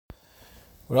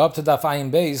We're up to Daf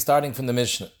Ayin Beis, starting from the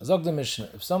Mishnah. Zog the Mishnah.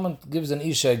 If someone gives an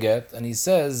Isha a get and he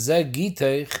says, Ze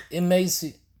Gittin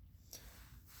Daf,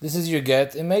 this is your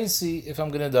get, imesi, if I'm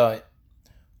going to die.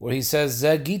 Where he says,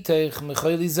 Ze Gittin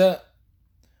Mechoyli Ze,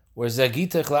 or Ze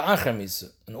Gittin La'achar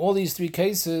Misa. In all these three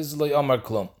cases, Lo Yomar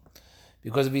Klum.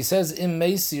 Because if he says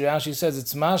imesi, Rashi says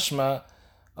it's mashma,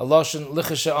 a lashon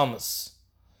lichisha amas.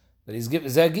 But he's giving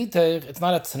Ze Gittin, it's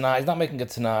not a tanai, he's not making a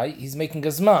tanai, he's making a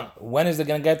zman. When is it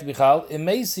going to get to bichal?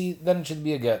 Imesi, then it should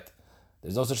be a get.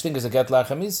 There's no such thing as a get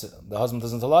la'achar misa. The husband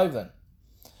isn't alive then.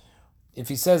 If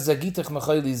he says Ze Gittin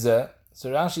Mechoyli Ze,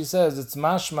 so Rashi says it's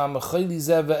mashma mechoyli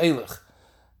ze ve'elech,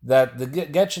 that the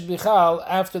get should be chal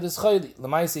after this chayli.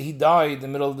 L'maisa, he died in the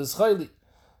middle of this chayli,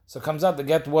 so it comes out the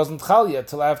get wasn't chal yet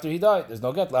till after he died. There's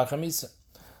no get la'achar misa.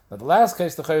 Now the last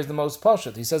case, the chay is the most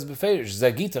pashut. He says beferish ze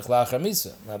gittin la'achar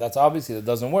misa. Now that's obviously that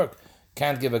doesn't work.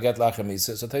 Can't give a get la'achar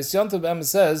misa. So Taisyantav Em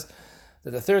says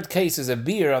that the third case is a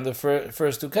beer on the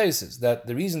first two cases. That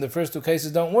the reason the first two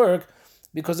cases don't work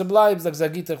because it blives like ze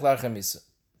gittin la'achar misa.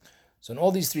 So in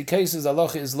all these three cases,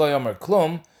 halacha is lo yomar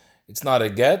klum. It's not a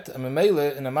get. And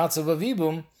memele in a matzav of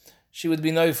yibum, she would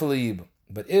be noifel yibum.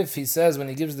 But if he says when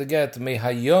he gives the get me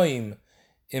hayoim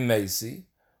imesi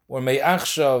or me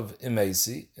achshav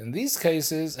imesi, in these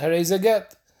cases harei is a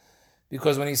get,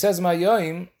 because when he says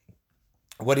mayoim,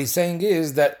 what he's saying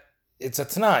is that it's a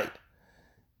t'nai.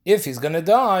 If he's going to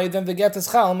die, then the get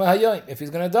is chal me hayoim. If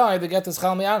he's going to die, the get is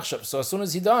chal me achshav. So as soon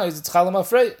as he dies, it's chal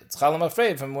afraid. It's chal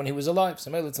afraid from when he was alive.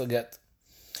 So maybe it's a get.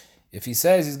 If he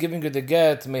says he's giving her the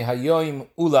get me hayoim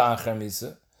ula achar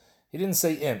misa, he didn't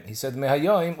say im. He said me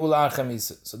hayoim ula achar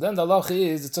misa. So then the halacha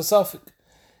is it's a suffix.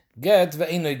 Get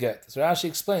ve'inoi get. So Rashi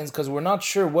explains because we're not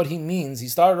sure what he means. He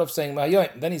started off saying me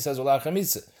hayoim, then he says ula achar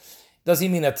misa. Does he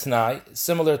mean a t'nai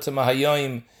similar to me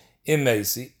hayoim im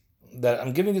meisi? That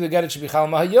I'm giving you the get, it should be chal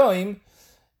mahayoim,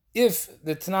 if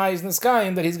the t'nai is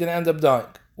niskayim that he's going to end up dying.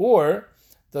 Or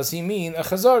does he mean a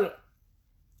chazar?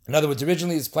 In other words,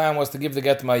 originally his plan was to give the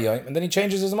get to mahayoim, and then he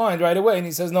changes his mind right away, and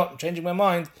he says, no, I'm changing my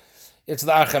mind, it's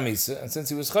la'achar misa. And since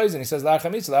he was chayzin, he says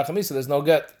la'achar misa, there's no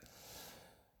get.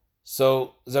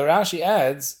 So Zarashi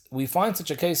adds, we find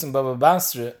such a case in Baba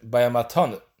Basra by a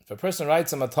matana. If a person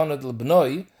writes a matana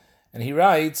l'bnoi, and he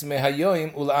writes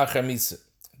mehayoim ula'achar misa.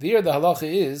 There the halacha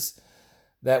is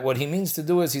that what he means to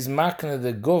do is he's makna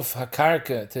the guf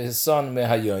hakarka to his son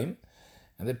mehayoim,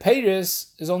 and the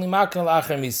peiris is only makna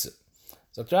la'achar misa.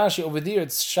 So Rashi over there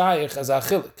it's shaykh as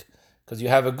achilik, because you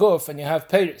have a guf and you have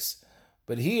peiris.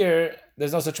 But here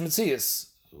there's no such mitzias.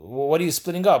 What are you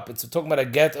splitting up? It's talking about a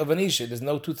get of an isha. There's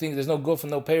no two things. There's no guf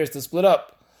and no peiris to split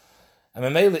up. And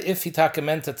memela, if he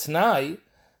takamenta t'nai,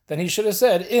 then he should have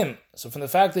said im. So from the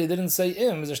fact that he didn't say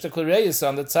im, there's a shtekul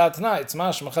on the tzad t'nai. It's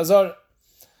mashma chazar.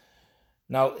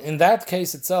 Now, in that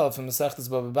case itself, in Mesechtes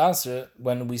Baba Basra,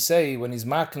 when he's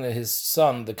makna his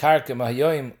son, the karka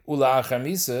mahayoim ula achar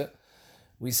misa,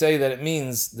 we say that it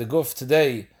means the guf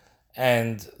today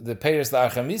and the peiris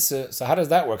la'achar misa. So how does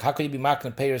that work? How can you be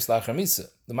makna peiris la'achar misa?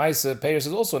 The ma'isa peiris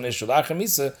is also an issue. La'achar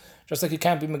misa, just like you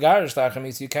can't be megarish la'achar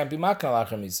misa, you can't be makna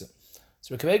la'achar misa.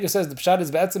 So Rekavega says the pshat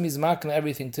is be'etzem he's makna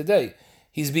everything today.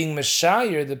 He's being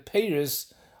meshayer the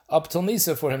peiris up till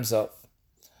misa for himself.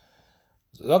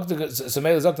 So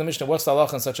Meir Zok the Mishnah, what's the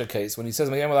halacha in such a case? When he says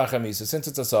Mayem La'achar Misa, since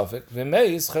it's a suffix,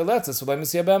 V'meis Cheletzes V'lei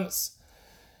Misyabemes.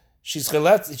 She's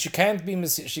Cheletz, she can't be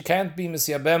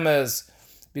Misyabemes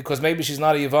because maybe she's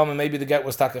not a Yivam and maybe the get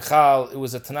was Takachal, it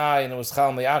was a Tanai and it was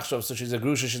Chal Me'achshav, so she's a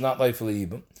Grusha, she's not Leifel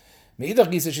Yibam.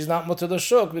 Me'idach Gisa, she's not Mutter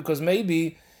L'Shuk because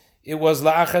maybe it was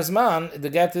La'achar Zman, the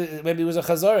get, maybe it was a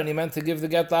Chazar and he meant to give the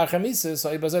get La'achar Misa, so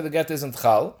Ibazeh the get isn't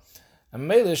Chal, and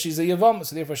Meila she's a Yivam,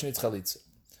 so therefore she needs Chalitza.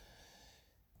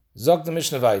 Zog the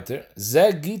Mishnah weiter,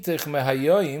 Ze Gittin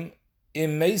mehayoim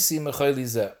im meisi mechoyli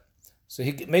ze. So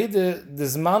he made the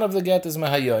zman of the get is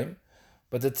mehayoim,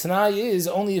 but the t'nai is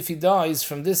only if he dies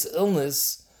from this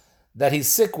illness that he's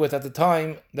sick with at the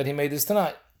time that he made his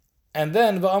t'nai. And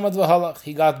then v'amad v'halach,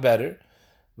 he got better.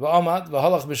 V'amad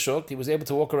v'halach b'shuk, he was able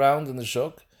to walk around in the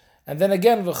shuk. And then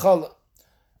again v'chala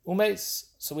umeis.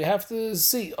 So we have to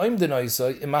see, we have to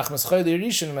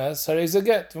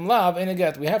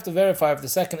verify if the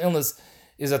second illness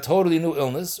is a totally new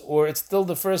illness or it's still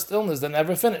the first illness that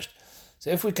never finished. So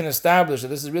if we can establish that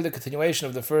this is really a continuation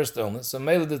of the first illness, so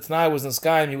Mela the Tanai was in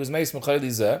sky and he was meis mechayli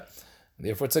zeh,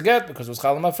 therefore it's a get because it was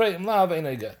chalam afrei, imlav ain't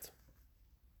a get.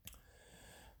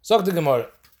 So the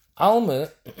Gemara, Alma,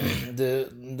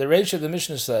 the ratio of the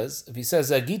Mishnah says, if he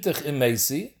says agitach im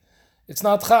meisi, it's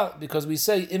not chal, because we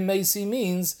say imesi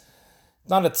means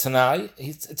not a tanai,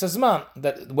 it's a zman.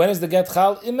 That when is the get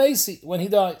chal? Imesi, when he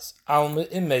dies. Alma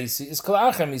imesi is kol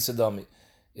achar misadami.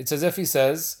 It's as if he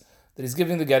says that he's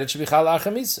giving the get, it should be chal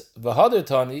la'achar misa. V'hader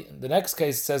tani, the next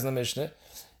case it says in the Mishnah,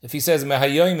 if he says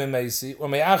mehayoim imeisi or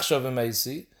me'achshav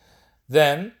imeisi,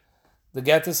 then the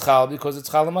get is chal because it's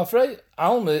chal mafrei.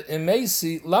 Alma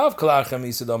imeisi lav la'achar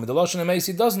misa domi. The lashon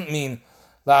imeisi doesn't mean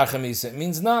la'achar misa; it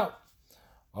means now.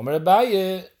 Amar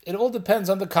Abaye, it all depends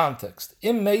on the context.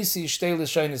 Imeisi shtei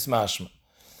l'shaynis mashma.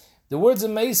 The words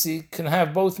imeisi can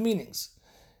have both meanings.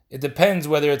 It depends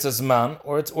whether it's a zman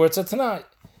or it's a tanai.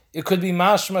 It could be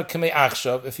mashma k'mei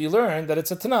achshav if you learn that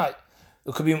it's a tanai.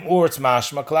 It could be or it's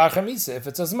mashma k'la'achar misa if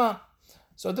it's a zman.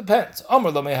 So it depends.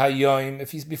 Amar lo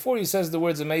mehayoim. Before he says the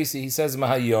words imeisi, he says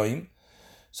mehayoim.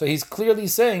 So he's clearly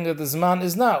saying that the zman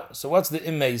is now. So what's the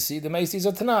imeisi? The imeisi is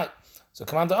a tanai. So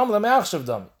come on to amar lo me'achshav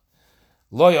dami.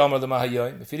 Lo amar lo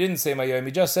mehayoim. If he didn't say mehayoim,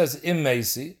 he just says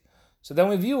imeisi. So then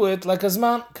we view it like a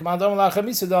zman. Come on to amar la'achar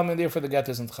misa dami, and therefore the get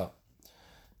isn't chal.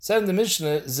 Said in the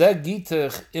Mishnah, ze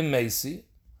gittin imeisi.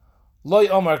 Loi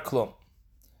omar klum,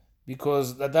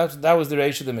 because that was the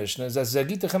ratio of the Mishnah. That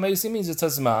zagita chamesi means it's a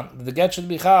zman. The get should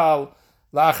be chal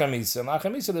la'achar misa. And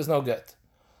la'achar misa there's no get.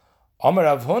 Omar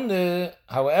avhunde,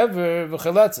 however,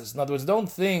 v'cheletzes. In other words, don't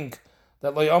think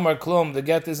that loi omar klum, the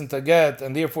get isn't a get,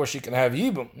 and therefore she can have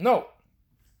yibum. No,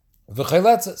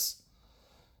 v'cheletzes.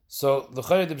 So the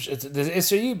there's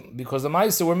isser yibum because the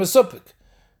ma'aser were mesupik.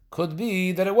 Could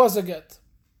be that it was a get.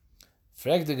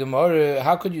 Frag the Gemara,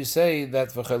 how could you say that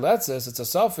v'cheletzes it's a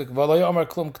suffix? V'lo omar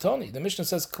klum ktoni. The Mishnah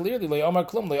says clearly lo omar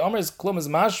klum. Lo omar is klum is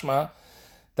mashma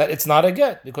that it's not a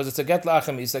get because it's a get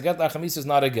la'achar misa. A get la'achar misa is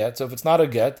not a get. So if it's not a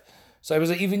get, so it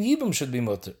was even yibum should be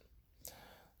mutter.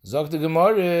 Zog the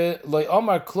Gemara, lo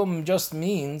omar klum just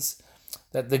means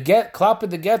that the get klap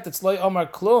the get that's lo omar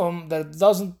klum that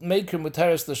doesn't make her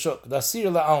muteris l'shuk.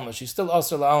 Dasir la'alma. She's still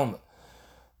asir la'alma,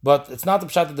 but it's not the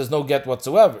pshat that there's no get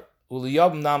whatsoever. There is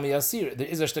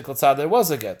a shtickl tzad, there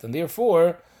was a get, and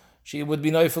therefore she would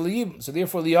be noifel yibum. So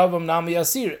therefore liyavam nami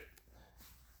asir.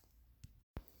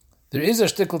 There is a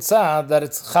shtickl tzad that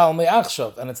it's chal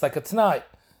me'achshav, and it's like a t'nai.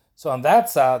 So on that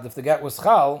tzad, if the get was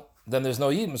chal, then there's no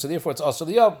yibum. So therefore it's also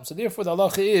liyavim. So therefore the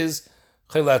halacha is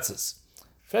cheletzes.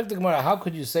 How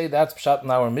could you say that's pshat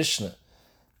in our Mishnah?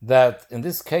 That in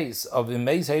this case of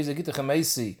imeis heiz gittin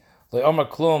chamesi le'omar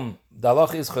klum, the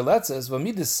halacha is cheletzes.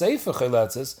 V'mid is sefer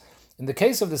cheletzes. In the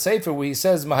case of the Sefer where he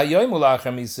says Mahayoim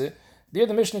ulachar misa, there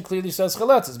the Mishnah clearly says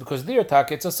cheletzes because there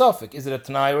it's a suffix. Is it a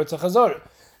Tanai or it's a Chazor?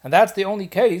 And that's the only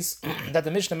case that the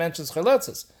Mishnah mentions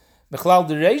cheletzes. Mechlal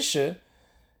dereisha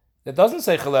that doesn't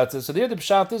say cheletzes. So there the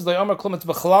pshat is le'omar klum, it's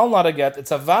bechlal not a get,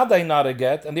 it's a vaday not a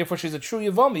get, and therefore she's a true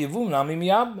yivum nami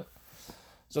miyab.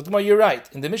 So tomorrow you're right.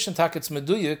 In the Mishnah it's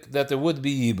meduyik that there would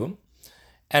be yibum.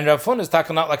 And Rav Huna is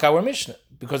talking out like our Mishnah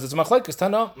because it's machlekes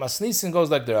Tana. Masnisin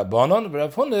goes like the Rabbanon, but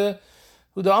Rav Huna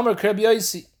who the Amar Kreb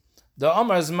Yosi, the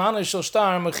Amar is manish shel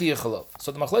shtar mechiyachalov.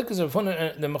 So the machlekes Rav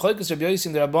Huna, the machlekes Reb Yosi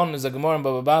and the Rabbanon is a Gemara and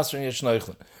Baba Basra and Yesh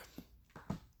Neuchlin.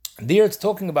 There it's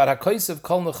talking about hakosev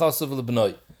kol nechasav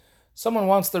lebnoi. Someone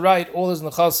wants to write all his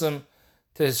nechasim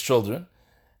to his children,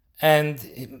 and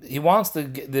he wants the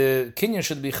kinyan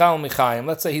should be chal michayim.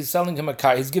 Let's say he's selling him a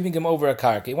car, he's giving him over a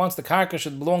karka. He wants the karka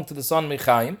should belong to the son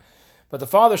michayim, but the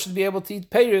father should be able to eat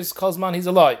peiros kozman he's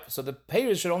alive. So the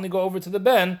peiros should only go over to the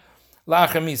ben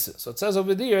la'achar misa. So it says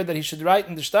over there that he should write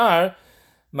in the shtar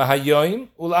mahayoim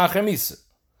ula'achar misa.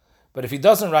 But if he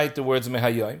doesn't write the words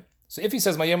mahayoim, so if he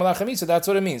says mahayoim ula'achar misa, that's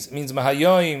what it means. It means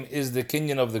mahayoim is the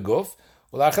kinyan of the guf,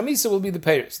 ula'achar misa will be the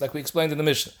peiros, like we explained in the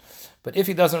Mishnah. But if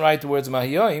he doesn't write the words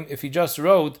mahayoim, if he just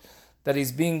wrote that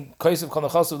he's being kosev kol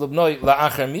nechasav lebnoi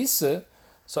la'achar misa,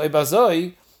 so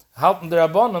ibazoi halten the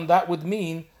Rabbanon, that would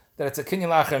mean that it's a kinyan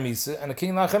la'achar misa, and a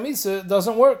kinyan la'achar misa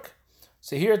doesn't work.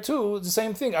 So here too, the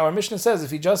same thing. Our Mishnah says if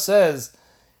he just says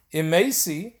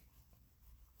imeisi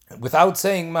without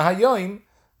saying mahayoim,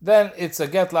 then it's a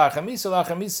get la'achar misa.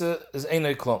 La'achar misa is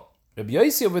einay klum. Rabbi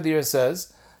Yosi over there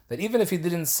says that even if he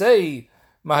didn't say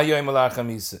mahayoim la'achar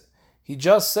misa, he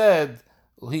just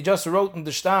wrote in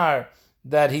the shtar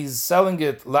that he's selling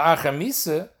it la'achar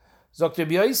misa. Zok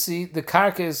Rabbi Yosi, the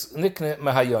karka is nikne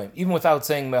mahayoim, even without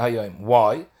saying mahayoim.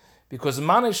 Why? Because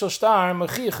manish shel shtar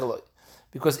mechiyachaloi.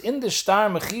 Because in the shtar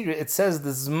mechira it says the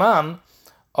zman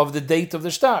of the date of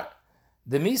the shtar.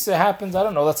 The misa happens, I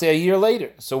don't know, let's say a year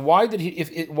later. So why did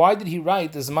he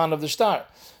write the zman of the shtar?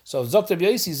 So Zok Rabbi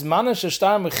Yosi zman shel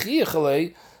shtar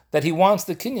mechiyachaloi, that he wants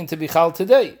the kinyan to be chal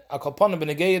today. Akalpana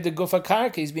b'negeya the gufa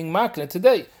karka, he's being makna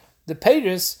today. The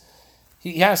peiros,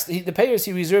 the peiros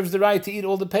he reserves the right to eat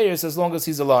all the peiros as long as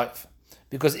he's alive.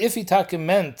 Because if he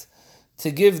meant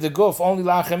to give the guf only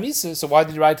la'achar misa, so why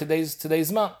did he write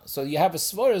today's man? So you have a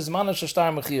svara zman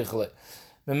shtar mechiyachle.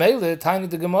 Memele tiny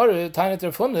the Gemara, tiny the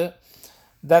Rav Huna,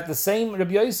 that the same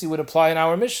Rabbi Yosi would apply in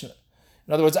our Mishnah.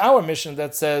 In other words, our mission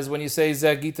that says when you say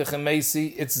Zeh Gittin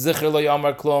Meisi, it's Zichir Lo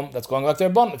Yamar Klom, that's going like their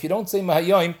bun. If you don't say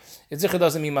Mahayoim, it's Zichir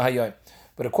doesn't mean Mahayoim.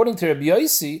 But according to Rabbi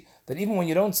Yossi, that even when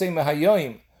you don't say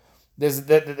Mahayoim,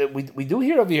 we do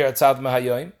hear over here at Tzad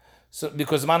Mahayoim, so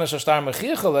because Zman Shashtar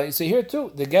Mechiach, so here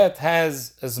too, the get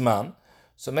has a Zman.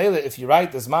 So Mele, if you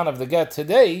write the Zman of the get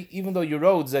today, even though you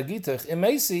wrote Zeh Gittin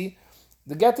Meisi,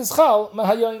 the get is Chal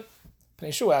Mahayoim.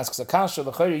 Pnei asks a kasha,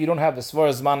 you don't have the Svar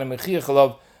Zman and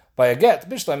Mechiach by a get,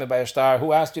 Bishleim by a star,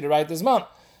 who asked you to write the Zman?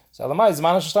 So Alamai,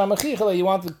 Zman Shashtar Mechiach, you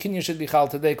want the Kinyan should be Chal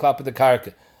today, Klap of the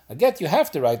Karka. A get, you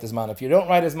have to write the Zman. If you don't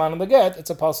write the Zman on the get, it's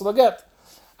a possible a get.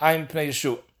 I'm Pnei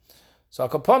Yeshua. So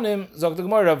Akaponim, Zog the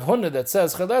Gemara of Hunna that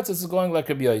says, Chaletzis is going like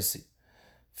Rabbi Yossi.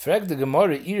 Frag the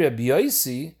Gemara, Rabbi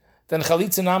Yossi, then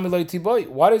Chalitza Nami Loi Tiboy.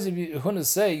 Why does Hunna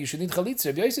say you should need Chalitza?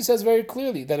 Rabbi Yossi says very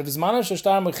clearly that if Zman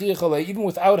Shashtar Mechiach, even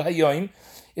without Hayoim,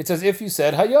 it's as if you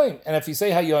said Hayoim. And if you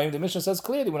say Hayoim, the Mishnah says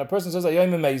clearly, when a person says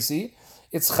Hayoim and Meisi,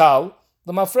 it's Chal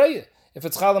L'Mafreya. If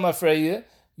it's Chal L'Mafreya,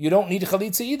 you don't need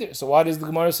Chalitza either. So why does the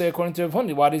Gemara say according to Rav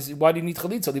Hunna? Why do you need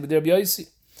Chalitza? Leave it there, Rabbi Yossi.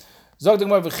 Zog the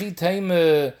Gemara, V'chi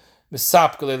Teim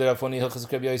Misap Galei Rav Hunna,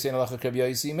 Hilchas Rabbi Yossi, and Halacha Rabbi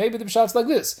Yossi. Maybe the Pshat's like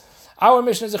this. Our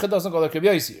Mishnah is it doesn't go like Rabbi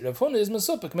Yossi. Rav Hunna is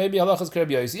Mesupik. Maybe Halacha's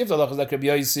Rabbi Yossi. If the Halacha is like Rabbi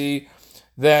Yossi,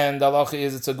 then the halacha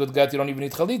is it's a good get, you don't even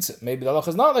need chalitza. Maybe the halacha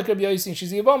is not like Rabbi Yossi and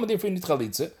she's Yivam, therefore you need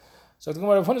chalitza. So the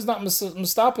Gemara Rav Hunna is not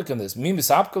mistapik in this. Mi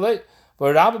misapkale,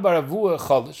 but Rabbi Bar Avua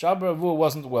chalish. Rabbi Bar Avua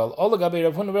wasn't well. Ola Gabi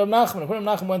Rav Hunna Rav Nachman. Rav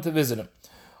Nachman went to visit him.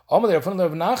 Omer Rav Hunna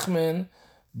Rav Nachman,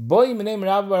 boy menem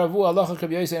Rabbi Bar Avua halacha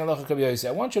Rabbi Yossi and halacha Rabbi Yossi.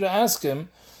 I want you to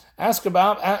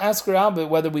ask Rabbi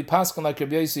whether we paskin like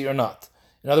Rabbi Yossi or not.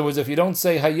 In other words, if you don't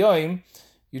say hayoim,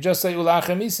 you just say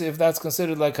ulachem misa if that's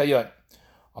considered like hayoim.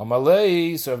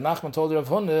 Amalei, so Rav Nachman told Rav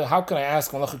Hunna, how can I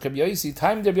ask Malach Rabbi Yossi?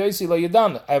 Time Rabbi Yossi lo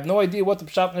yadan. I have no idea what the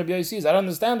pshat in Rabbi Yossi is. I don't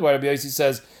understand why Rabbi Yossi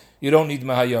says you don't need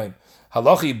mahayoim.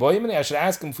 Halachi boimini, I should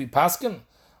ask him if we paskin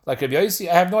like Rabbi Yossi.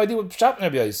 I have no idea what pshat in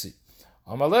Rabbi Yossi.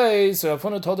 Amalei, so Rav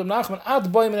Hunna told Rav Nachman,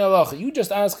 ad boimini halachi. You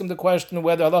just ask him the question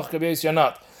whether halachi Rabbi Yossi or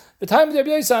not. The time Rabbi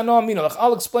Yossi, I know aminalach.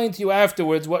 I'll explain to you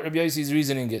afterwards what Rabbi Yossi's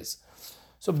reasoning is.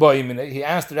 So boimini, he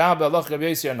asked Rabbi halachi Rabbi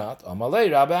Yossi or not. Amalei,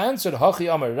 Rabbi answered,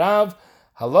 hachi amar Rav.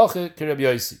 Halacha ki Rabbi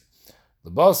Yossi.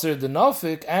 The Basar, the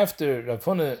Nafik, after Rav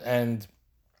Hunna and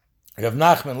Rav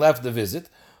Nachman left the visit,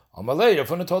 Amalei, Rav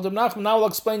Hunna told Rav Nachman, now I'll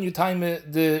explain you time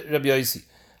the Rabbi Yossi.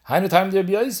 Hainu time the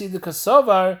Rabbi Yossi, the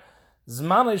Kasavar,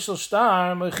 Zman Shel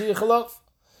Shtar, Mechiach Alav.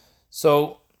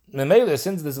 So, Memele,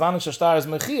 since the Zman Shel Shtar is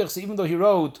Mechiach, so even though he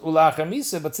wrote Ulach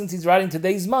Misa, but since he's writing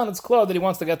today's Zman, it's clear that he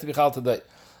wants to get to Bichal today.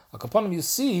 Upon him, you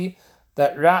see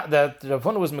that Rav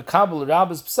Hunna was mekabel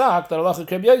Rabbi's psak that halacha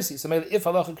Rabbi Yossi. So maybe if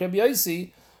halacha Rabbi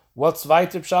Yossi, what's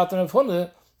weiter pshat in Rav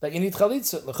Hunna that you need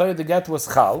chalitza? L'chayr the get was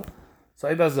chal, so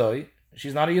ibazoi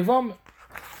she's not a yavam.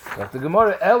 Like the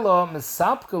Gemara Elo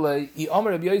misapkele I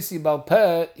Omer Rabbi Yossi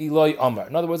balpeh Eloi Omer.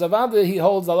 In other words, Avada he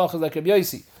holds halacha like Rabbi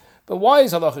Yossi. But why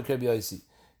is halacha Rabbi Yossi?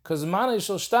 Because manei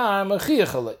shel shtar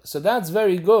mechiach. So that's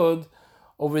very good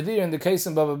over there in the case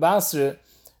in Baba Basra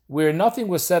where nothing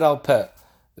was said al peh.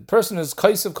 The person is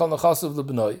Kaisav Kol Nechasav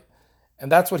L'Bnoi,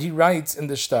 and that's what he writes in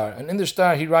the shtar. And in the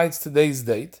shtar, he writes today's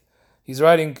date. He's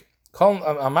writing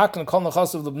Amaklan Kol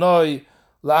Nechasav L'Bnoi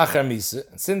La'achar Misa.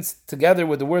 And since together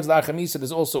with the words La'achar Misa,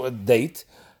 there's also a date,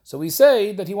 so we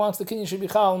say that he wants the Kinyan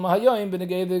Shebichal Mahayoim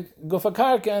B'negei the Gufa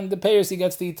Karka and the payers he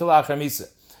gets to eat to La'achar Misa.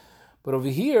 But over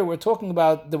here, we're talking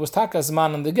about there was Takas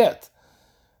Man in the get.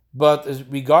 But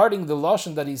regarding the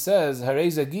Lashon that he says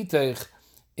Hareza Giteich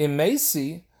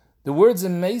Imesi, the words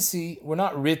in Meisi were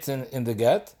not written in the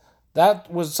get.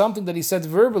 That was something that he said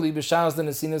verbally, b'shaz the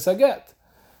nesinas haget.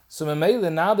 So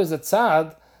Memele, now there's a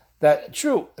tzad that,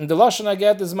 true, in the Lashon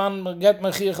haget, is man get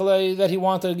mechiach that he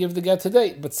wanted to give the get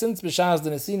today. But since b'shaz the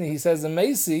nesina, he says in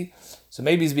Meisi, so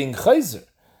maybe he's being chayzer.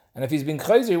 And if he's being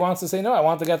chayzer, he wants to say, no, I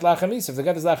want to get lachamisa. If the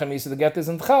get is lachamisa, the get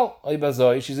isn't chal.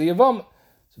 Oibazoi, she's a yavam.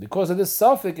 So because of this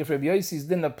suffix, if Rabbi Yossi's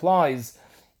din applies,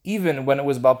 even when it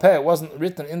was balpeh, it wasn't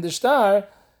written in the shtar,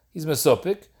 he's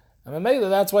mesopik, and Memele,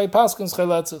 that's why he paskins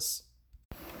chayletzes.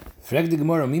 Frag the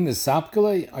Gemara, mi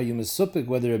mesapkele, are you mesopik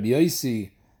whether Rabbi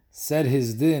Yossi said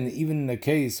his din even in a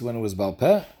case when it was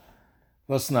balpeh?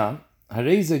 Vasnan,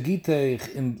 hareza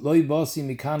giteich im loy basi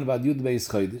mikan vad yud beis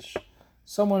chodesh.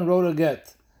 Someone wrote a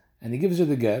get, and he gives you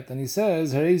the get, and he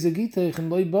says, hareza giteich im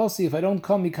loy basi, if I don't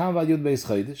come mikan vad yud beis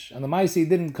chodesh, and the Maisi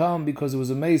didn't come because it was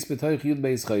a meis betoich yud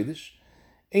beis chodesh,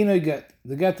 einoi get,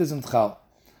 the get isn't chal.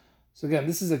 So again,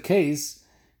 this is a case,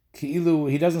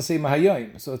 ki'ilu, he doesn't say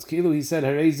mahayoim, so it's ki'ilu, he said,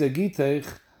 hareza giteich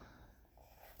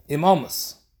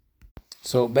imamas.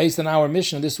 So based on our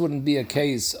mission, this wouldn't be a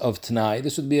case of Tanai,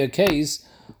 this would be a case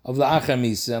of la'achar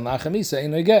misa, and la'achar misa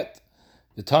ain't no get.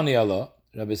 The Tani Allah,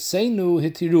 Rabbi Seinu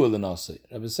hitiru l'nasei.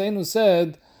 Rabbi Seinu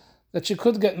said that she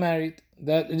could get married,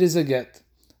 that it is a get.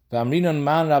 V'amrinon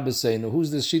man Rabbi Seinu.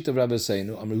 Who's the sheet of Rabbi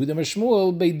Seinu? Amri Huda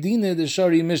Shmuel beidine de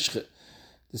shari mishche.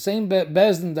 The same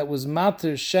bezdin that was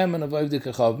mater shemen of Ovdei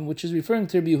Kachavim, which is referring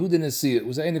to Rabbi Yehuda Nasi. It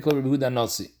was a called Rabbi Yehuda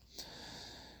Nasi.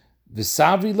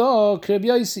 V'savri lo Rabbi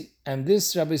Yosi. And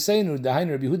this Rabbi Seinu, the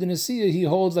Hainu Rabbi Yehuda Nasi, he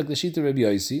holds like the sheet of Rabbi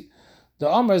Yosi. The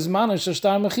Amar is mana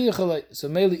shashtar mechiach alei. So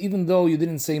mainly, even though you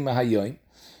didn't say Mahayoim,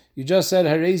 you just said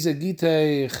Hareza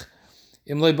Gitech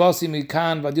im loy basi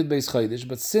mikan v'adiyud beis chodesh.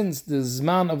 But since the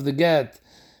Zman of the get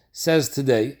says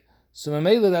today, so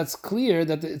Mamela, that's clear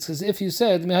that it's as if you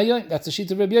said Mehayoim. That's a sheet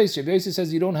of Rabbi Yosi. Rabbi Yosi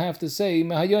says you don't have to say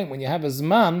Mehayoim. When you have a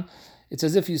Zman, it's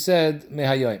as if you said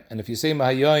Mehayoim. And if you say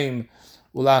Mehayoim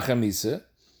ulachamisa,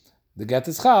 the get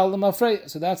is chal l'mafrei.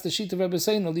 So that's the sheet of Rabbi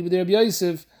Seinu, Libed Rabbi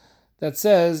Yosef, that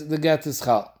says the get is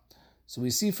chal. So we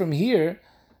see from here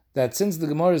that since the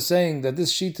Gemara is saying that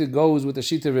this shita goes with the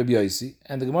shita of Rabbi Yosi,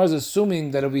 and the Gemara is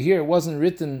assuming that over here it wasn't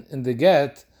written in the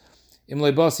get, this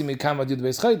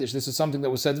is something that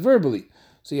was said verbally.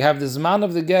 So you have the zman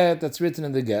of the get that's written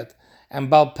in the get, and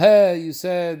balpeh you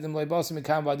said and the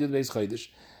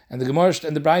Gemara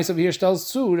and the Brais over here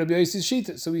tells too Rabbi Yosi's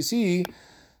shita. So we see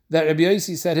that Rabbi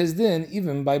Yosi said his din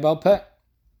even by balpeh.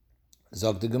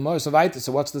 Zog the Gemara so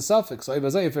what's the suffix? So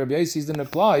if Rabbi Yosi's din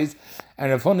applies,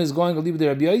 and if one is going to leave the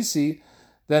Rabbi Yosi,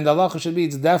 then the halacha should be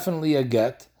it's definitely a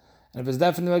get, and if it's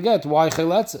definitely a get, why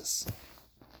chayletzes?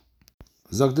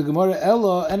 Zog the Gemara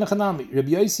Ella enechanami. Rabbi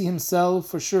Yosi himself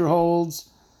for sure holds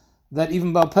that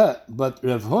even balpeh, but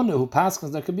Rav Huna who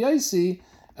paskins like Rabbi Yosi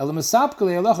Ella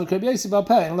mesapkele halacha Rabbi Yosi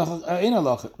balpeh in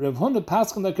halacha. Rav Huna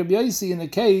paskins like Rabbi Yosi in the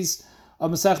case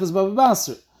of Masechtas Bava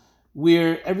Basra,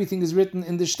 where everything is written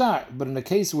in the shtar, but in the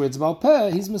case where it's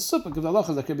balpeh, he's mesupik if the halacha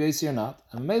is like Rabbi Yosi or not,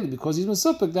 and mainly because he's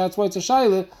mesupik, that's why it's a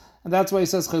shaila, and that's why he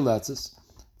says chayletzes.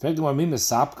 In fact, the more me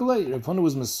mesapkele, Rav Huna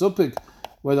was mesupik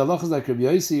whether the halacha is like Rabbi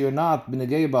Yosi or not,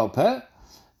 b'negei balpeh,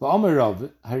 v'omer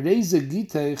Rav, hareza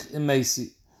gitech im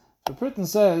meisi. The person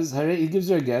says, he gives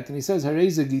her a get, and he says,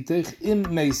 hareza gitech im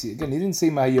meisi. Again, he didn't say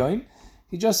mahayoim,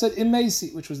 he just said im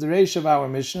meisi, which was the reish of our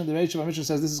Mishnah. The reish of our Mishnah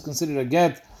says this is considered a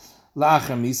get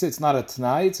la'achar misa, it's not a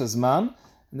t'nai, it's a zman,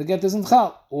 and the get isn't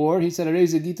chal. Or he said,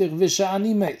 hareza gitech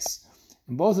v'sha'ani meis.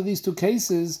 In both of these two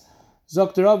cases,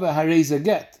 Zokter Rav, hareza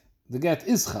get. The get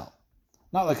is chal.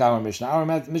 Not like our Mishnah. Our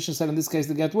Mishnah said in this case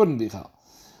the get wouldn't be chal.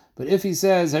 But if he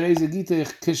says hareza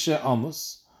gitech kisha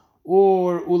amos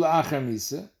or ula achar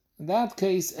misa, in that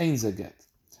case ein ze get.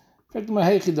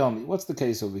 What's the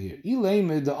case over here?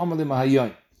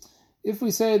 If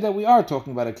we say that we are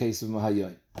talking about a case of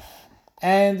mahayoim,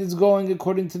 and it's going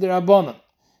according to the Rabbanon,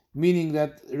 meaning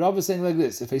that Rav is saying like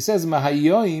this: if he says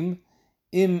mahayoim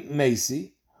im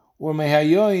meisi or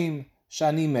mahayoim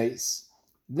shani meis,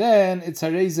 then it's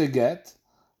hareza get.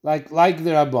 Like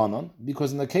the Rabbanon,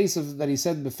 because in the case of that he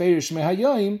said beferish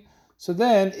mehayoim, so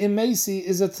then im meisi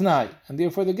is a t'nai, and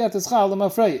therefore the get is chal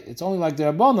l'mafrei. It's only like the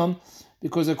Rabbanon,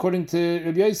 because according to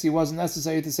Rabbi Yosi, it wasn't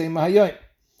necessary to say mahayoim.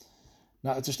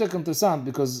 Now it's a shtik interessant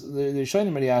because the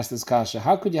Rishonim already asked this kasha: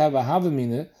 how could you have a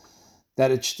havamina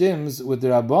that it stims with the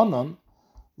Rabbanon?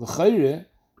 L'chayre,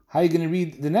 how are you going to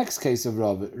read the next case of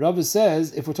Rav? Rav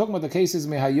says if we're talking about the cases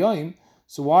mehayoim,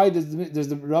 so why does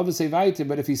the Rav say weiter?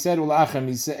 But if he said ulachar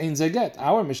misa ein ze get,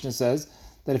 our Mishnah says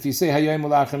that if you say hayoim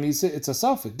ulachar misa, it's a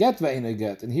suffix get ve'ein a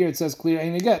get, and here it says clear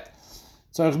ein a get.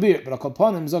 Tzarich bir, but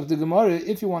akalpanim zok the Gemara.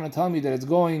 If you want to tell me that it's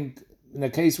going in a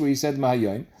case where he said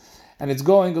mahayoim, and it's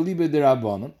going a libe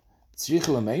derabbanon, tzrich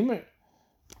l'meimer.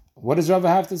 What does Rav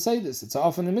have to say this? It's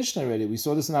off in the Mishnah already. We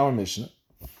saw this in our Mishnah.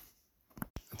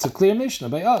 It's a clear Mishnah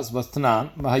by us. But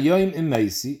tanan mahayoim im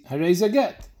meisi harei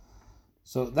get.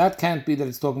 So that can't be that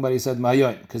it's talking about he said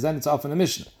mahayoim, because then it's off in the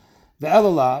Mishnah.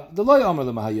 Ve'elalah the loy omer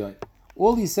l'mahayoim.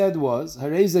 All he said was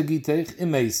harei gitech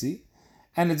im meisi,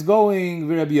 and it's going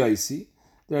v'Rabbi Yosi.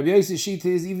 The Rabbi Yosi shita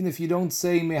is even if you don't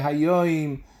say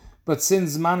mehayoim, but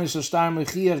since zman is shtar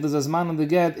mechiach, there's a zman on the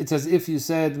get, it's as if you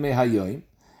said mehayoim.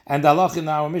 And the halach in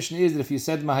our Mishnah is that if you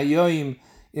said mahayoim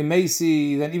in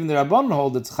meisi, then even the Rabban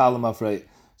hold it's chal l'mafrei.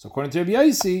 So according to Rabbi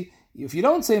Yosi, if you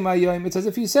don't say mahayoim, it's as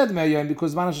if you said mahayoim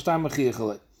because zman is shtar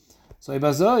mechiach. So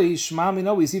ibazoi shma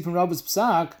mino, we see from Rabbi's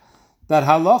psak that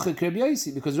halacha Rabbi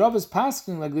Yosi, because Rav is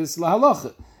passing like this la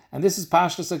halacha, and this is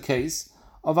pashtus a case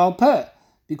of alpeh,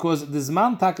 because the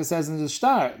zman taka says in the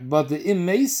shtar, but the im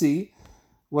meisi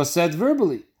was said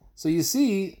verbally. So you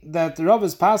see that the Rav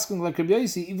is passing like Rabbi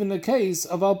Yosi, even in the case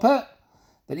of alpeh,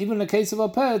 that even in the case of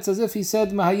alpeh, it's as if he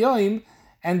said mahayoim,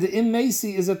 and the im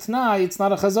meisi is a t'nai, it's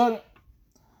not a chazar.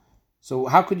 So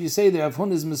how could you say that Rav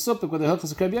Huna is mesupik with the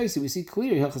Hilchos Rabbi Yossi? We see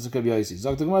clear Hilchos Rabbi Yossi.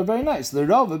 Zok the Gemara, very nice. The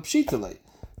Rava pshitale.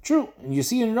 True. And you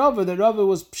see in Rava that Rava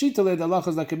was pshitale the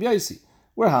halachas like Rabbi Yossi.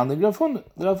 We're handling Rav Huna.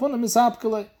 The Rav Huna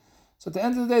misapkale. So at the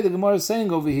end of the day, the Gemara is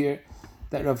saying over here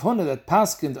that Rav Huna, that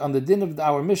paskind on the din of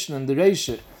our Mishnah and the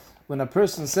Reisha, when a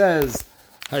person says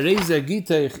Hareza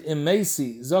Gittin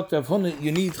Imesi, Zok Rav Huna,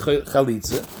 you need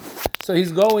chalitza. So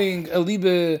he's going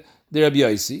Elibe the Rabbi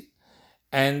Yossi.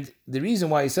 And the reason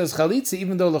why he says chalitza,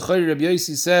 even though L'chayr Rabbi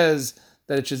Yossi says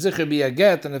that it should zikr be a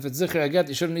get, and if it's zikr a get,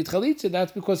 you shouldn't need chalitza,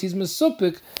 that's because he's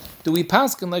mesupik. Do we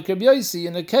paskin like Rabbi Yossi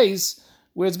in a case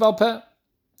where it's balpeh?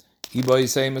 Ibo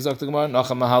is saying, that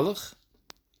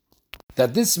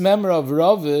this member of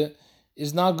Rava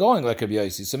is not going like Rabbi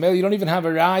Yossi. So maybe you don't even have a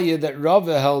raya that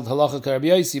Rava held halacha Rabbi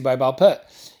Yossi by balpeh.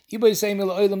 Ibo is saying,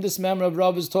 this member of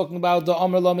Rava is talking about the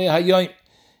Amr la mehayoim.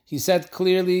 He said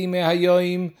clearly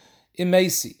mehayoim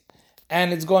imesi,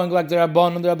 and it's going like the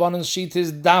Rabbanon sheet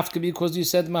is dafka because you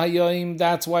said mahayoim,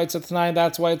 that's why it's a t'nai,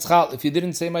 that's why it's chal. If you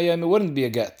didn't say mahayoim, it wouldn't be a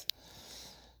get.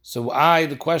 So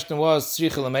the question was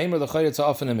tzricha l'meimer, the chayr it's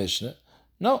often a mishnah.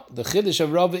 No, the chiddush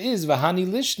of Rava is v'hani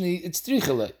lishni, it's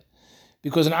tzricha le.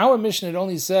 Because in our mishnah it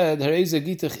only said hereza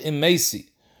gitach imesi.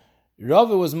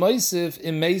 Rava was moisif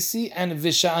imesi and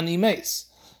v'sha'ani meis.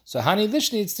 So hani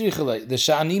lishni it's tzricha. The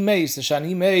shani meis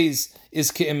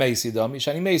is ki imesi dami.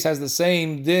 Shani meis has the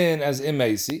same din as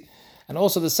imesi, and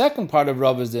also the second part of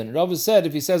Rava's din. Rava said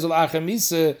if he says ul acher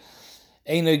misa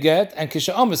ain't a get and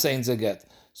kisha amis ain't a get.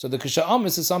 So the kisha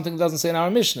amis is something that doesn't say in our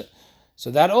mishnah.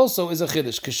 So that also is a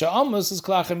chiddush. Kisha amis is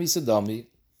klacher misa dami.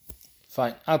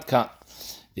 Fine. Ad kan.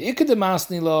 The ikad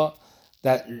masni law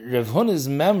that Rav Huna's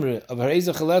memory of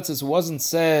Hareza Chaletzis wasn't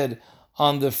said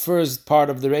on the first part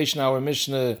of the Reish in our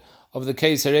Mishnah of the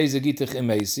case Hareza Gitach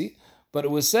Imesi, but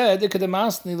it was said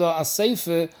Ikademasni lo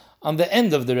Aseife on the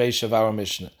end of the Reish of our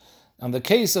Mishnah. On the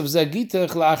case of Zagitach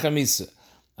La'achar Misa.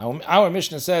 Our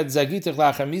Mishnah said Zagitach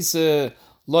La'achar Misa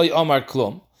Loi Omar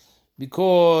Klum,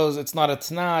 because it's not a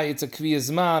T'nai, it's a Kvi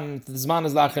Zman, the Zman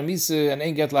is La'achar Misa and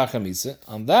ain't get La'achar Misa.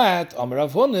 On that, Omar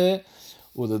Rav Huna,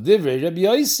 with the Divrei Rabbi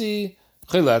Yossi,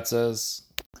 Chilatzas.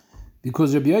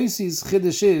 Because Rabbi Yossi's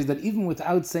chiddush is that even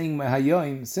without saying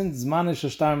mehayoim, since zmanish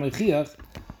ashtar mechiach,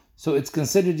 so it's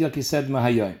considered like he said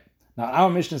mehayoim. Now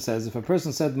our Mishnah says if a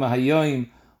person said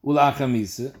mehayoim ul'achar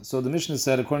misa, so the Mishnah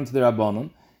said according to the Rabbanon,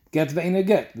 get ve'ina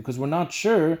get, because we're not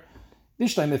sure.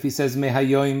 This time if he says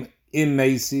mehayoim im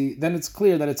meisi, then it's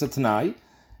clear that it's a t'nai,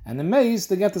 and in meis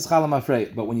the get is chalam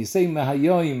afrei. But when you say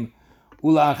mehayoim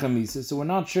ul'achar misa, so we're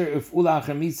not sure if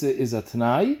ul'achar misa is a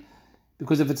t'nai,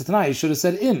 because if it's a t'nai, you should have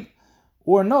said im.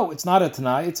 Or no, it's not a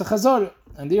Tanai, it's a Chazar.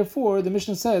 And therefore, the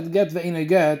Mishnah said, get ve'ina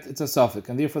get, it's a suffix.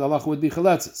 And therefore, the halacha would be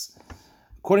Chaletzis.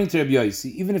 According to Rabbi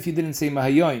Yossi, even if you didn't say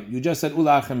Mahayoim, you just said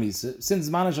Ula Achar Misa. Since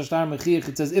Manash Ashtar Mechiach,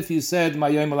 it says, if you said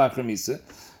Mahayoim Ula Achar Misa,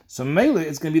 so Mele,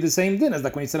 it's going to be the same din as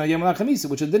like when you said Mahayoim Ula Achar Misa,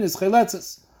 which the din is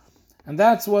Chaletzis. And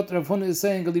that's what Rav Huna is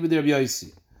saying, Galiba de Rabbi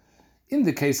Yossi. In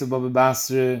the case of Baba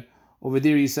Basra, over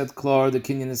there he said, Klor, the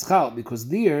Kinyan is Chal, because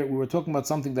there we were talking about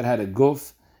something that had a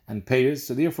guf and payers.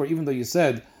 So therefore, even though you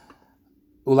said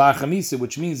Ula Achar Misa,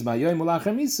 which means Mahayoim Ula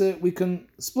Achar Misa, we can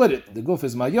split it. The guf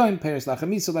is Mahayoim, payers La'achar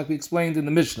Misa, like we explained in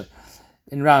the Mishnah,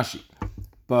 in Rashi.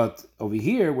 But over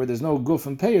here, where there's no guf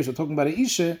and payers, we're talking about a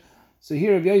Isha, so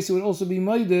here Rabbi Yossi would also be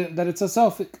Moide that it's a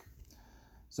Safik.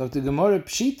 So the Gemara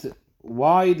Pshita,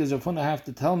 why does Rav Huna have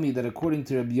to tell me that according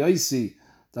to Rabbi Yossi,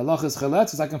 the halacha is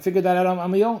Chaletzes? I can figure that out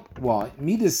on my own. Why?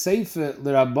 Midas Seife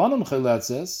l'Rabbanon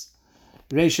Chaletzes,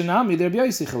 Reishanami the Rabbi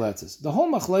Yossi Chaletzes. The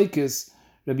whole machlekes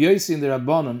Rabbi Yossi and the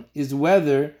Rabbanon is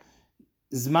whether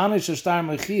Zmanish Ashtar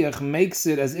Mechiach makes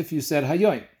it as if you said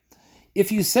Hayoim.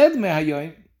 If you said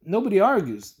Mehayoim, nobody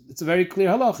argues. It's a very clear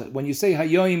halacha. When you say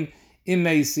Hayoim im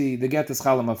Meisi, the get is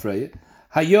Chalam Afreya.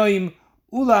 Hayoim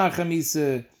Ula Achar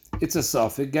Misa, it's a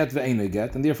suffix, get ve'ena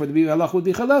get, and therefore the halacha would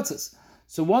be Chaletzes.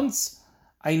 So once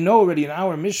I know already in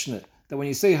our Mishnah that when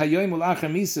you say Hayoim Ul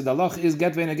Achar Misa, the halacha is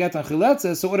get ve'ena get and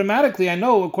Chaletzes, so automatically I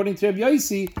know, according to Rabbi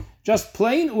Yossi, just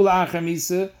plain Ul Achar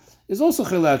Misa is also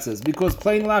Chaletzes, because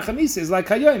plain Ul Achar Misa is like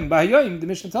Hayoim. By Hayoim, the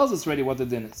Mishnah tells us already what the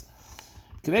din is.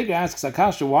 Kavega asks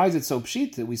Akasha, why is it so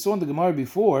pshita? We saw in the Gemara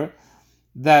before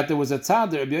that there was a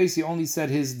tzad that Rabbi Yossi only said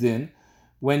his din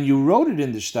when you wrote it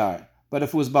in the shtar. But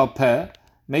if it was Balpeh,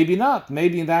 maybe not.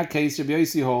 Maybe in that case, Rabbi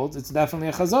Yossi holds it's definitely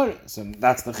a chazar. So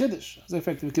that's the chiddush. That's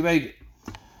effectively Kavega.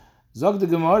 Zog the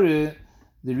Gemara,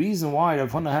 the reason why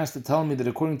Rav Huna has to tell me that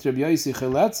according to Rabbi Yossi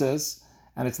Chaletzes,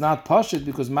 and it's not pashut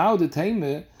because Mao de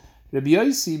Teime, Rabbi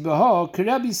Yossi Baha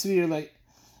K'Rabbi Svirlei.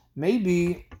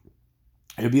 Maybe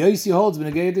Rabbi Yossi holds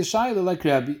B'negei de Shaila like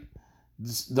Rabbi.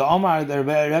 The Omar, the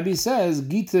Rabbi says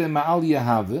Gita Ma'al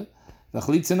Yahave,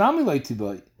 V'chalitzinami loy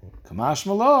tiboy. Kamash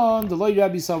malon, the loy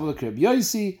Rabbi savar l'Rabbi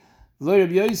Yosi, the loy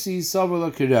Rabbi Yosi savar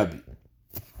l'Rabbi.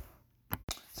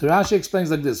 So Rashi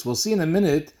explains like this. We'll see in a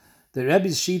minute that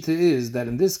Rabbi's shita is that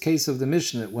in this case of the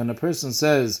Mishnah, when a person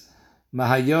says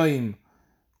Mahayoim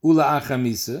Ula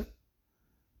Achamisa,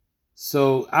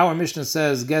 so our Mishnah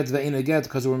says get ve'ina get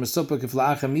because we're mesupik if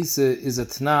la'achamisa is a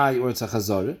t'nai or it's a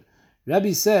chazorah.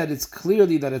 Rabbi said it's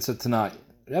clearly that it's a t'nai.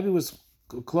 Rabbi was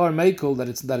klar mekel that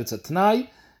it's a t'nai,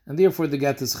 and therefore the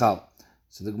get is chal.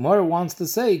 So the Gemara wants to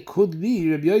say could be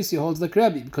Rabbi Yosi holds like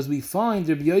Rabbi because we find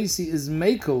Rabbi Yosi is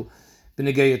mekel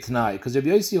b'negei t'nai because Rabbi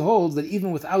Yosi holds that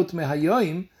even without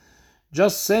mehayoim,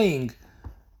 just saying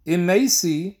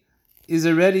imesi is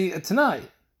already a t'nai.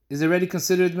 Is already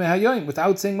considered mehayoim.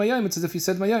 Without saying mehayoim, it's as if he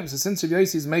said mehayoim. So since Rabbi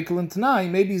Yosi is mekel and Tanai,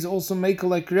 maybe he's also mekel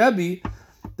like Rabbi,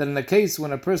 that in the case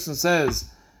when a person says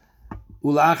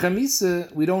ula achamisa,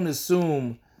 we don't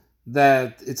assume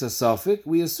that it's a suffix,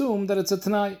 we assume that it's a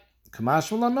Tanai.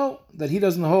 Kamash Mala, no, that he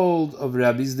doesn't hold of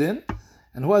Rabbi's din,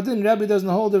 and who din, Rabbi doesn't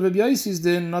hold of Rabbi Yosi's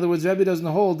din. In other words, Rabbi doesn't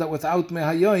hold that without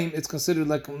mehayoim, it's considered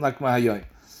like mehayoim.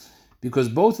 Because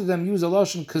both of them use a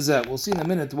lashon kazeh. We'll see in a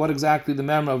minute what exactly the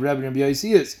memra of Rabbi and Rabbi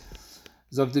Yosi is.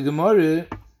 Zok the Gemara,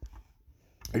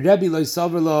 Rabbi loy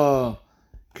savar lo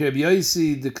Rabbi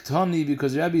Yosi diktani,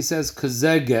 because Rabbi says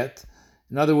kazeh get.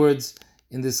 In other words,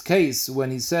 in this case, when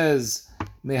he says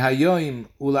mehayoim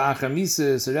ula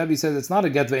achamisa, so Rabbi says it's not a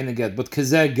get ve'ina get, but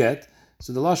kazeh get.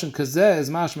 So the lashon kazeh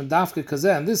is mashma dafka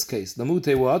kazeh in this case. The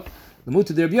mute what? The mute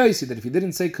de Rabbi Yosi, that if he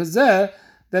didn't say kazeh,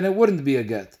 then it wouldn't be a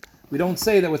get. We don't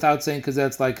say that without saying kazeh,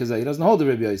 it's like kazeh. He doesn't hold the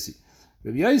Rabbi Yosi.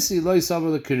 Rabbi Yosi loy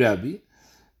savar l'Rabbi,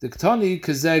 the ktani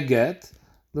kazeh get,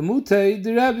 the mute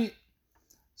the Rabbi.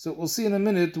 So we'll see in a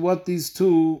minute what these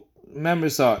two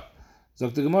members are.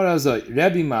 Zok the Gemara azay,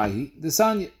 Rabbi Mahi, the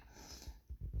Sanya.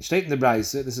 State in the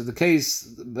Braise, this is the case,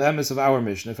 the emes of our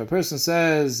mission. If a person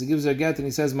says, he gives a get and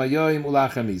he says, Mayoim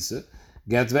ulachamisa,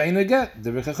 get ve'ina get, the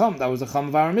Rechacham, that was the Cham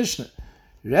of our Mishnah.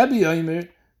 Rabbi Yoimer,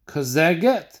 kazeh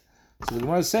get. So the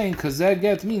Gemara is saying, kazeh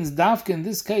get means, dafka in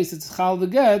this case, it's chal the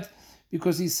get,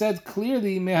 because he said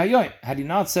clearly mehayoim. Had he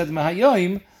not said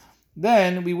mehayoim,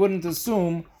 then we wouldn't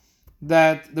assume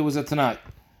that there was a tanai.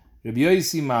 Rabbi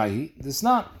Yosi Mahi, this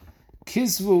not.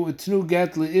 Kisvu etnu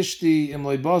get leishti im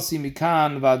loibasi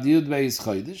mikan vad yud beis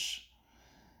chodesh.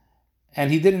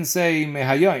 And he didn't say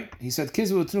mehayoim. He said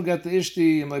kisvu etnu get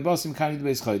leishti im loibasi mikan yud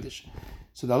beis chodesh.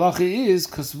 So the halacha is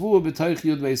kasvu b'toich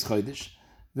yud beis chodesh.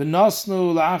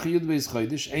 V'nosnu la'ach yud beis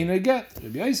chodesh ein get.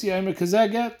 Rabbi Yosi Yomer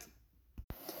kazeh get.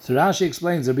 So Rashi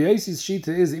explains Rabbi Yosi's shita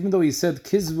is even though he said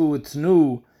kisvu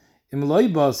etnu im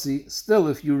loibasi, still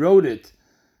if you wrote it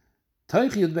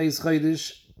toich yud beis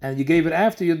chodesh and you gave it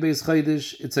after Yud Beis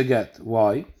Chodesh, it's a get.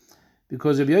 Why?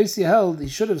 Because Rabbi Yosi held, he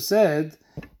should have said,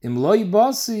 Im loi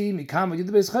basi mikam Yud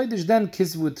Beis Chodesh, then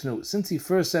kisvu tnu. Since he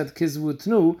first said kisvu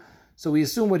tnu, so we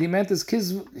assume what he meant is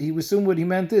kisvu,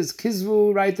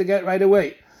 write the get right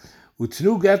away.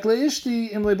 Utnu get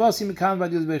leishti, im loi basi mikam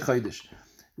Yud Beis Chodesh.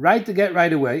 Write the get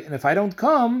right away, and if I don't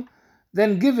come,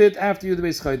 then give it after Yud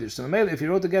Beis Chodesh. So if you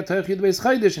wrote the get Yud Beis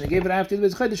Chodesh, and you gave it after Yud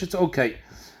Beis Chodesh, it's okay.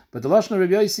 But the lashon of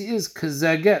Rabbi Yosi is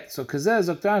kazeh get. So kazeh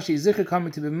Dr. Ashi is zikr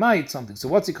coming to be mayit something. So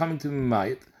what's he coming to be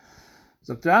mayit?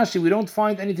 Dr. Ashi, we don't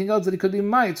find anything else that he could be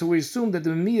mayit. So we assume that the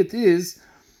mayit is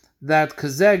that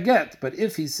kazeh get. But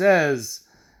if he says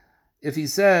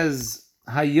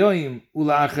hayoim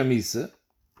ula achamisa,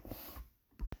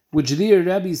 which there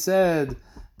Rabbi said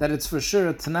that it's for sure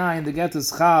a tanai and the get is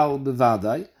chal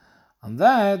bevadai, on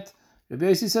that Rabbi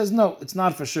Yosi says, no, it's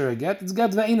not for sure a get, it's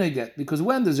get ve'ina get. Because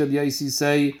when does Rabbi Yosi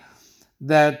say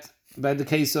that, by the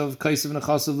case of Kaisav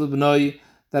Nechasav Lebnoi,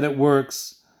 that it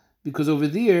works? Because over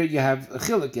there, you have a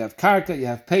chiluk, you have karka, you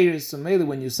have payers. So maybe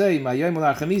when you say, Ma'ayim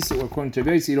L'Achamisa, or according to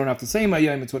Rabbi Yosi, you don't have to say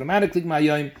Ma'ayim, it's automatically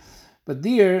Ma'ayim. But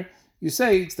there, you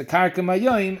say it's the karka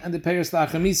Ma'ayim and the payers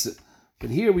L'Achamisa.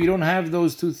 But here, we don't have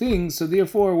those two things, so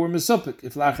therefore, we're mesupik.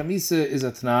 If L'Achamisa is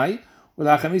a T'nai, or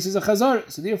L'Achamisa is a Chazar,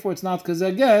 so therefore, it's not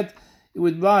kazeh get, it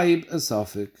would vibe a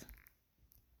suffix.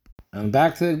 And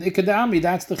back to the Ikad Amri,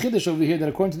 that's the Chiddush over here, that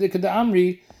according to the Ikad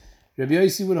Amri, Rabbi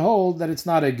Yosi would hold that it's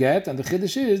not a get, and the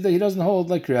Chiddush is that he doesn't hold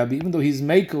like Rabbi, even though he's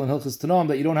Mekel in Hilchas Tanom,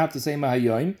 that you don't have to say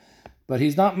Mahayoim, but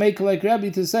he's not Mekel like Rabbi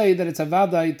to say that it's a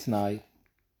Vadai T'nai.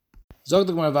 Zog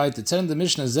the Gemara weiter, it's in the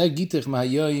Mishnah, Zeh Gitich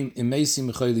Mahayoim Imesi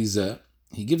Mechoili Zeh.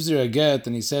 He gives her a get,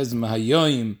 and he says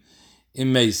Mahayoim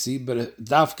Imesi, but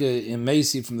Dafke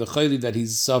Imesi from the Choili that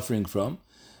he's suffering from.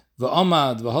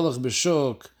 V'amad v'halach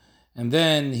b'shok, and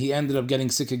then he ended up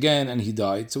getting sick again and he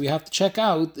died. So we have to check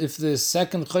out if the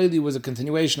second chayli was a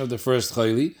continuation of the first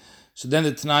chayli. So then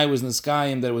the Tanai was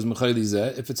Niskayim that it was Mechayli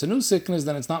Zeh. If it's a new sickness,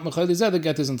 then it's not Mechayli Zeh, the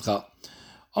get isn't Chal.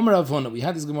 Omer Rav Huna, we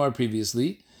had this Gemara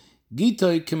previously.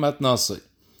 Gittin Daf.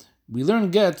 We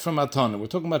learn get from Matana. We're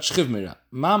talking about Shchiv Mira.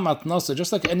 Ma Matnasa,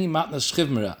 just like any Matnas Shchiv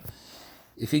Mira.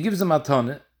 If he gives a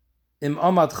Matana, Im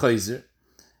Amad Chayzer,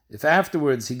 if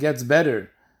afterwards he gets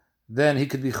better, then he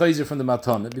could be Chayzer from the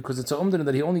Matana, because it's a umdana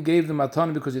that he only gave the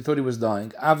Matana because he thought he was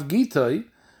dying. Av Gittin,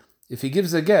 if he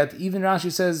gives a get, even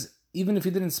Rashi says, even if he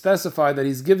didn't specify that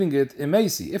he's giving it in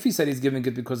Macy. If he said he's giving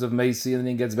it because of Macy, and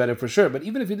then he gets better for sure. But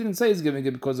even if he didn't say he's giving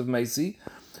it because of Macy,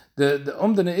 the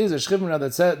umdana is a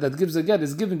shchivra that gives a get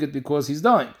is giving it because he's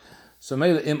dying. So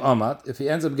Meila im amat, if he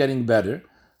ends up getting better,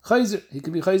 chayzer, he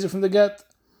could be chayzer from the get.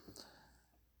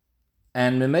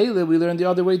 And Meila we learn the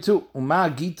other way too.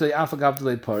 Uma gitay afagav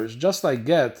delay parish, just like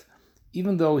get,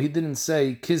 even though he didn't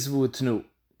say kizvu tnu.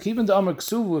 Even the amar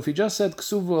ksuvu, if he just said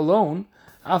ksuvu alone,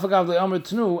 afagav le amar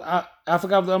tnu,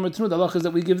 the halach is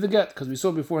that we give the get, because we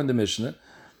saw before in the Mishnah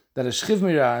that a shchiv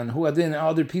mira and huadin,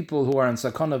 other people who are in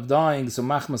sakon of dying, so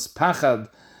machmas pachad,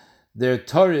 they're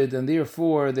torrid, and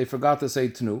therefore they forgot to say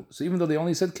tnu. So even though they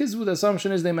only said kizvu, the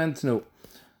assumption is they meant tnu.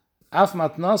 Af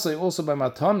matnasai, also by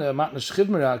matana, matna shchiv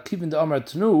mira, keeping the amar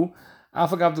tnu,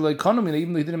 afagav the economy,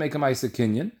 even though he didn't make a ma'isa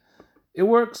kinyan, it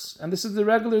works. And this is the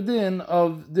regular din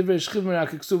of divrei shchiv mira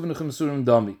kiksuv nechem surim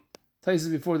dami.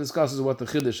 Taisus before discusses what the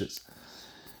chiddush is.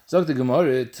 Zog the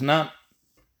Gemara, Tana,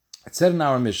 it said in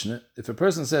our Mishnah, if a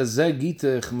person says, Zeh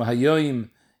gitech mahayoim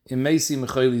im meisi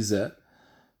mechayli zeh,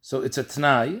 so it's a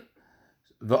Tanai,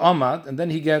 v'amad, and then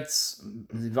he gets,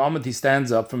 v'amad, he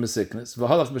stands up from his sickness,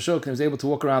 v'halach b'shok, and he's able to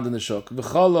walk around in the shok,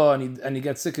 v'chala, and he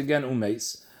gets sick again,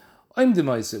 umeis, oim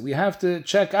demaise, we have to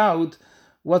check out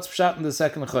what's pshat in the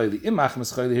second chayli. Im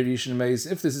achmas chayli hirishin meis,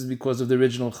 if this is because of the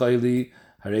original chayli,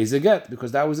 harei a get,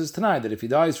 because that was his Tanai, that if he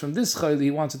dies from this chayli, he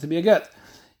wants it to be a get.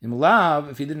 In Lav,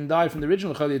 if he didn't die from the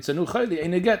original chayli, it's a new chayli,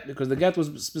 ain't a get, because the get was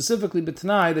specifically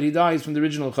b'tanai that he dies from the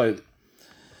original chayli. In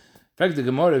fact, the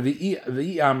Gemara, v'i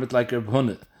amrit like Reb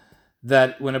Huna,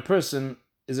 that when a person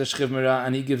is a shchiv mira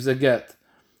and he gives a get,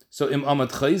 so im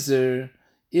amat chayzer,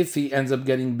 if he ends up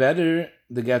getting better,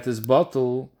 the get is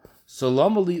bottle, so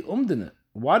lamali umdina.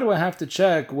 Why do I have to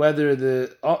check whether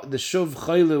the shuv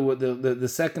chayli, the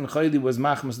second chayli was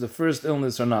machmas, the first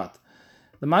illness or not?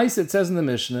 The Ma'aseh, it says in the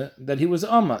Mishnah that he was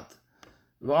Amad.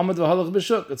 Amad v'halach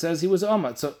b'shuk. It says he was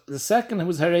Amad. So the second who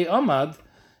was Harei Amad,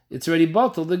 it's already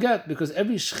bottled the get, because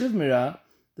every shchiv mira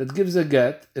that gives a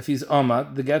get, if he's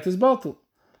Amad, the get is bottled.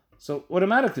 So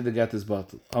automatically the get is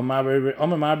bottled. We're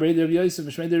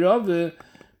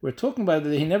talking about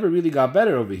that he never really got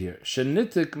better over here.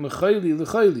 Shenitik mechayli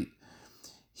l'chayli.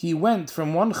 He went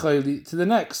from one chayli to the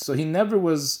next, so he never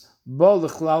was bal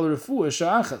l'chlal refuah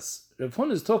sha'achas. Rav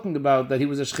Huna is talking about that he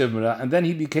was a shchiv mira, and then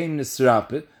he became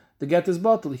nisrape. The get is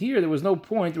bottled. Here, there was no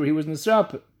point where he was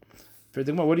nisrape.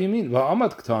 What do you mean? Well,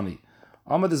 Amad Ktani.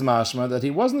 Amad is mashma that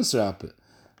he was nisrape.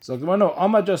 So no,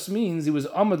 Amad just means he was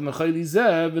Amad mechayli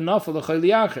zeh v'nafal l'chayli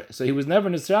acher. So he was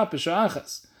never nisrape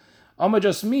sha'achas. Amad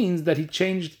just means that he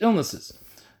changed illnesses.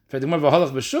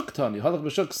 Halach b'shuk Tani. Halach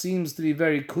b'shuk seems to be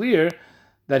very clear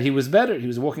that he was better. He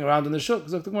was walking around in the shuk.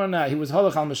 He was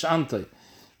halach al mishantay.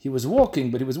 He was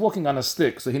walking, but he was walking on a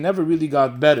stick, so he never really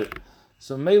got better.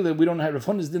 So Mele, we don't have, Rav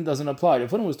Huna's din doesn't apply. Rav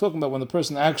Huna was talking about when the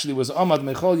person actually was Amad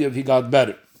Mecholyev, he got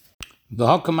better. The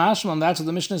Hakam Ashman, that's what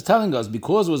the Mishnah is telling us.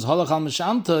 Because it was Halach al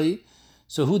Mishantai,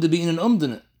 so who to be in an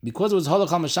umdana? Because it was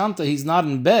Halach al Mishantai, he's not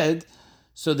in bed,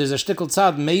 so there's a shtickle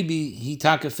tzad, maybe he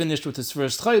taka finished with his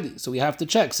first chayli. So we have to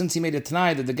check. Since he made a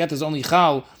t'nai that the get is only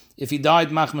chal if he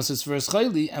died machmas his first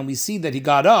chayli, and we see that he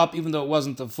got up, even though it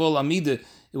wasn't a full amida,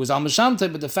 it was al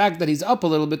mashante, but the fact that he's up a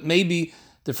little bit, maybe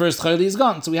the first chayli is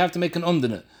gone, so we have to make an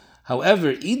umdana.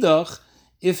 However, idach,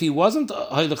 if he wasn't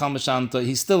haylech al mashante,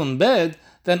 he's still in bed,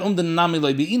 then umdana nami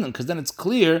loy be'inan, because then it's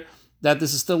clear that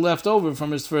this is still left over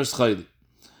from his first chayli.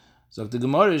 So the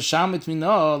Gemara is shamit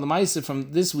mina, the ma'aseh,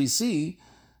 from this we see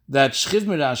that shchiv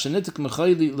mira shenitik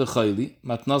mechayli lechayli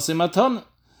matnase matana,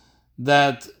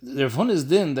 that Rav Huna's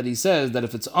din that he says that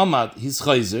if it's amad, he's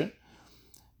chayzer.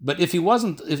 But if he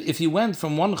wasn't, if he went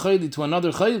from one chayli to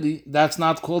another chayli, that's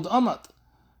not called amad.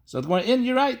 So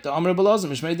you're right. The Amr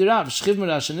Balazim Ishmei Dirav Shchiv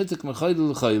Mira Shenitik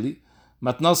Mechayli L'Chayli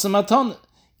Matnasa Matan.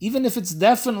 Even if it's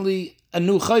definitely a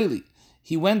new chayli,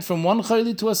 he went from one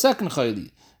chayli to a second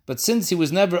chayli. But since he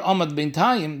was never amad bein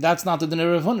tayim, that's not the din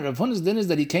of Rav Huna. Rav Huna's din is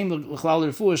that he came l'chlal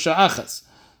refuah sha'achas.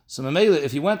 So Mamela,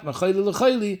 if he went mechayli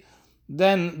l'chayli,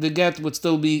 then the get would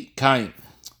still be kaim.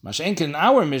 Mashenkin in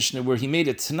our Mishnah, where he made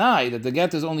it t'nai that the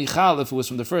get is only chal if it was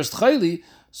from the first chayli,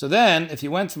 so then if he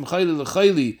went from chayli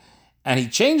l'chayli and he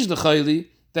changed the chayli,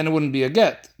 then it wouldn't be a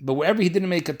get. But wherever he didn't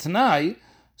make a t'nai,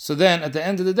 so then at the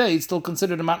end of the day, it's still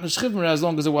considered a matnas chivra as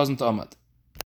long as it wasn't amad.